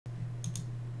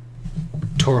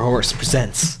Tor Horse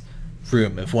presents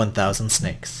Room of 1000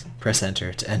 Snakes. Press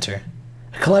enter to enter.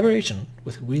 A collaboration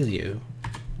with Wheelio.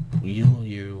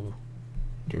 Wheelio.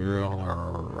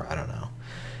 I don't know.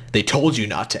 They told you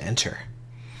not to enter.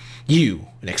 You,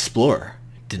 an explorer,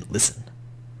 didn't listen.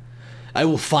 I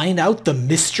will find out the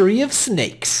mystery of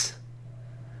snakes.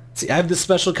 See, I have this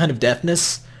special kind of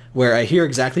deafness where I hear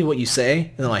exactly what you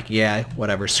say, and I'm like, yeah,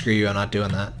 whatever, screw you, I'm not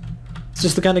doing that. It's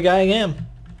just the kind of guy I am.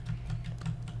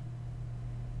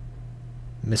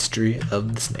 Mystery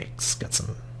of the snakes. Got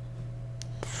some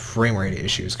frame rate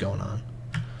issues going on.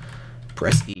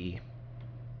 Press E.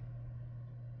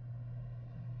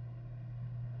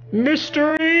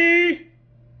 Mystery!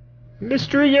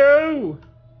 Mystery-o!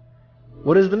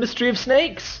 What is the mystery of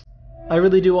snakes? I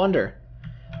really do wonder.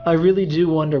 I really do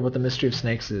wonder what the mystery of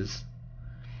snakes is.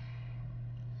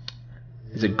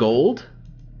 Is it gold?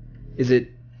 Is it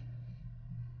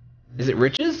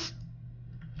riches?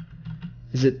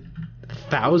 Is it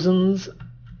thousands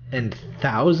and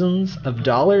thousands of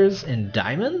dollars in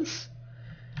diamonds?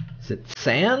 Is it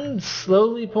sand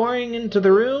slowly pouring into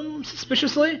the room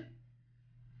suspiciously?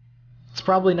 It's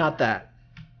probably not that.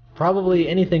 Probably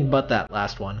anything but that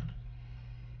last one.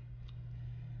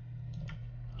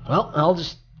 Well, I'll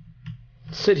just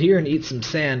sit here and eat some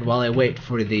sand while I wait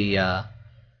for the,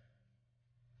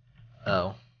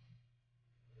 Oh.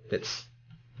 It's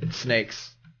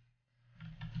snakes.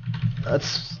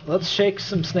 Let's shake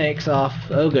some snakes off.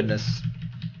 Oh goodness.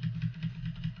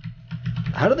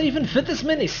 How do they even fit this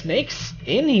many snakes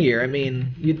in here? I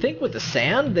mean, you'd think with the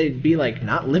sand they'd be like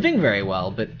not living very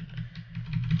well, but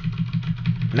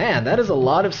man, that is a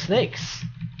lot of snakes.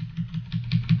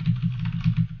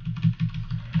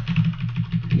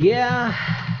 Yeah,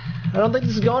 I don't think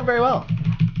this is going very well.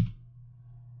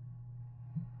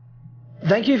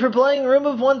 Thank you for playing Room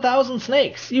of 1000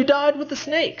 Snakes. You died with the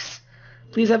snakes.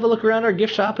 Please have a look around our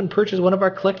gift shop and purchase one of our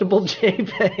collectible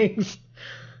JPEGs.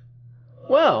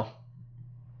 Well.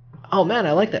 Oh man,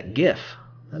 I like that GIF.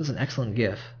 That is an excellent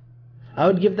GIF. I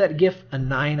would give that GIF a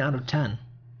 9 out of 10.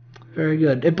 Very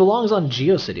good. It belongs on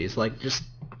GeoCities, like just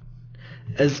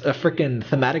as a freaking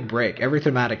thematic break. Every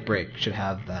thematic break should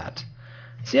have that.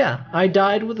 So yeah, I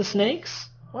died with the snakes.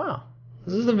 Wow.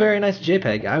 This is a very nice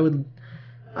JPEG. I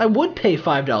would pay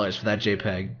 $5 for that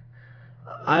JPEG.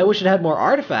 I wish it had more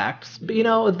artifacts, but you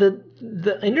know,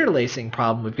 the interlacing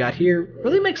problem we've got here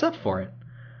really makes up for it.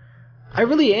 I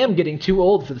really am getting too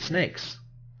old for the snakes.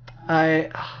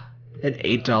 An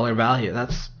 $8 value.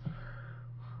 That's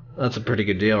a pretty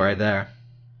good deal right there.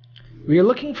 We are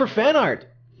looking for fan art.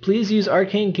 Please use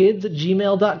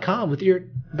arcanekids@gmail.com with your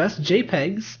best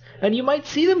JPEGs, and you might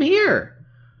see them here.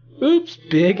 Oops,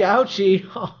 big ouchie.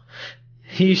 Oh,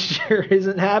 he sure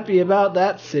isn't happy about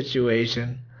that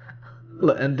situation.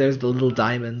 And there's the little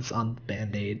diamonds on the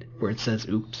Band-Aid where it says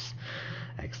oops.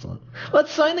 Excellent.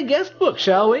 Let's sign the guest book,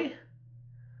 shall we?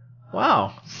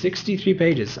 Wow, 63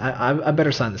 pages. I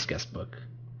better sign this guest book.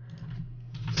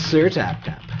 Sir Tap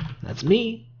Tap. That's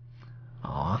me.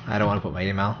 Aw, I don't want to put my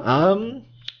email.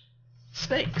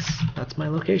 Snakes. That's my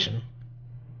location.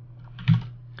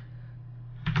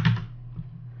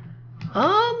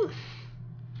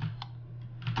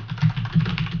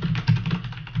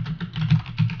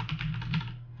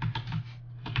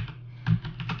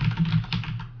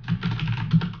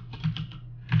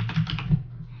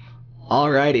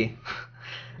 Alrighty.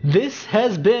 This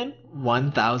has been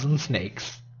 1000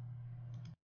 Snakes.